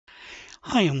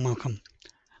Hi and welcome.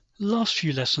 Last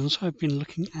few lessons I've been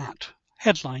looking at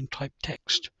headline type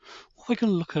text. What we're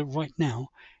going to look at right now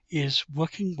is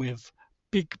working with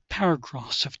big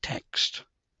paragraphs of text.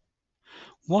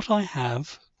 What I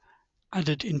have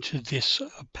added into this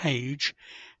page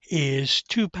is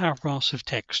 2 paragraphs of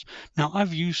text. Now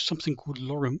I've used something called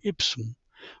lorem ipsum,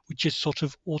 which is sort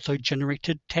of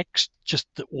auto-generated text just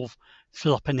that will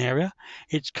fill up an area.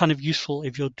 It's kind of useful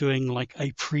if you're doing like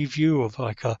a preview of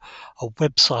like a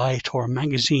website or a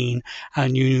magazine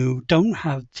and you don't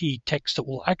have the text that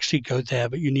will actually go there,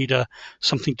 but you need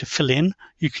something to fill in.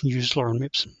 You can use lorem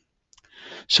ipsum.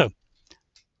 So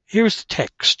here's the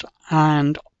text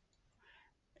and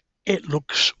it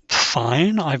looks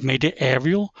fine. I've made it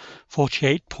Arial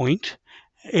 48 point.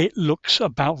 It looks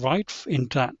about right in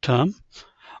that term,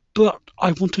 but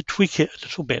I want to tweak it a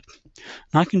little bit.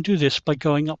 And I can do this by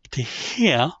going up to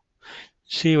here.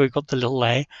 See, we've got the little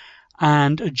A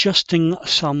and adjusting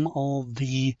some of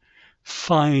the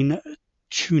fine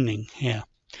tuning here.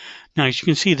 Now, as you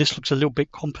can see, this looks a little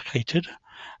bit complicated.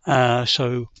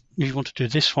 So if you want to do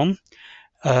this one,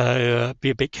 be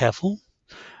a bit careful.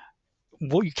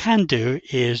 What you can do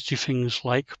is do things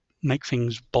like make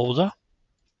things bolder,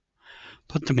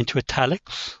 put them into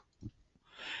italics,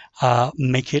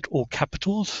 make it all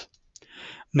capitals,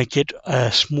 make it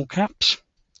small caps,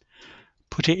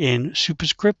 put it in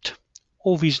superscript,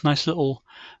 all these nice little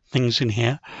things in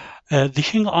here. The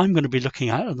thing I'm going to be looking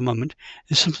at the moment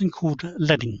is something called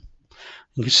leading.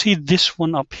 You can see this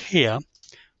one up here,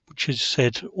 which is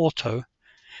said auto,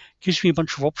 gives me a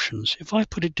bunch of options. If I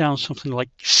put it down something like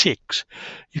 6,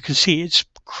 you can see it's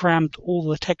crammed all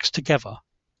the text together.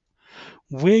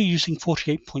 We're using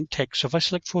 48 point text, so if I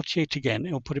select 48 again,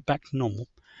 it'll put it back to normal.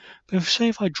 But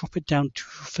if I drop it down to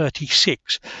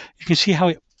 36, you can see how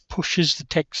it pushes the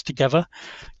text together.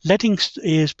 Leading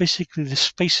is basically the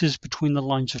spaces between the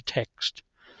lines of text.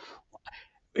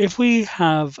 If we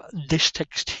have this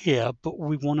text here, but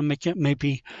we want to make it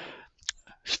maybe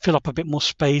fill up a bit more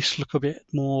space, look a bit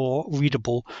more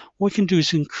readable, what we can do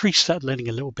is increase that leading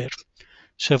a little bit.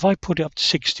 So if I put it up to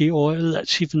 60, or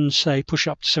let's even say push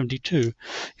it up to 72, you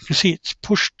can see it's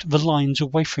pushed the lines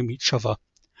away from each other.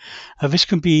 This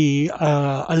can be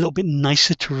a little bit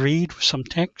nicer to read with some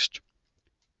text.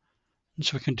 And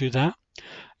so we can do that.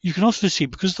 You can also see,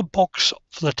 because the box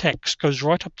for the text goes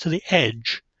right up to the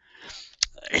edge,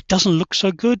 it doesn't look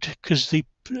so good because the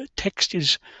text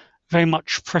is very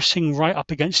much pressing right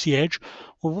up against the edge.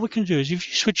 Well, what we can do is if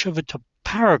you switch over to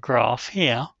paragraph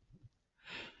here,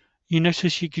 you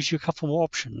notice it gives you a couple more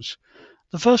options.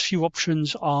 The first few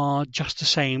options are just the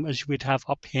same as you would have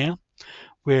up here,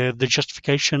 with the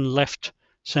justification left,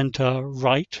 center,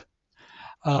 right.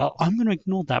 I'm going to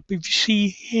ignore that, but if you see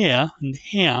here and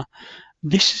here,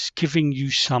 this is giving you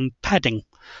some padding.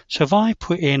 So if I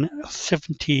put in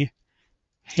 70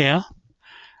 here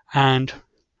and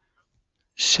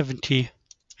 70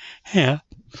 here,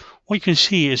 what you can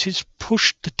see is it's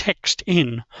pushed the text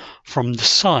in from the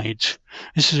sides.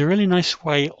 This is a really nice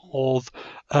way of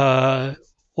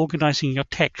organizing your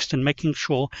text and making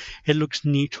sure it looks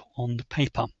neat on the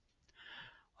paper.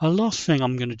 The last thing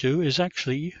I'm going to do is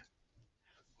actually,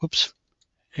 whoops,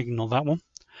 ignore that one,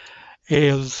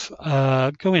 is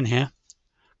go in here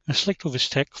and select all this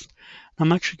text.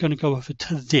 I'm actually going to go over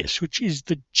to this, which is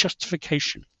the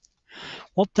justification.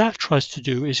 What that tries to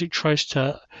do is it tries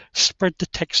to spread the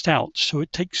text out, so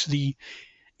it takes the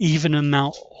even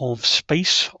amount of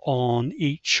space on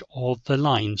each of the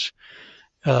lines.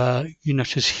 You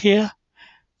notice here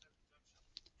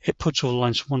it puts all the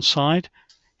lines on one side.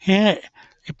 Here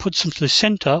it puts them to the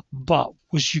center, but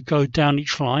as you go down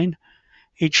each line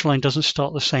doesn't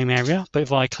start the same area. But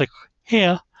if I click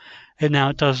here,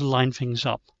 it does line things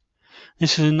up.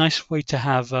 This is a nice way to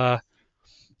have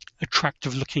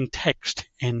attractive looking text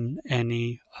in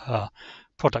any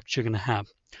product you're going to have.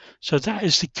 So that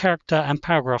is the character and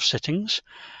paragraph settings.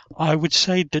 I would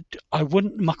say that I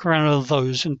wouldn't muck around with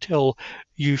those until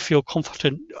you feel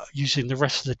confident using the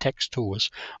rest of the text tools,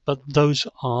 but those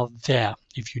are there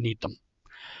if you need them.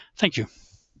 Thank you.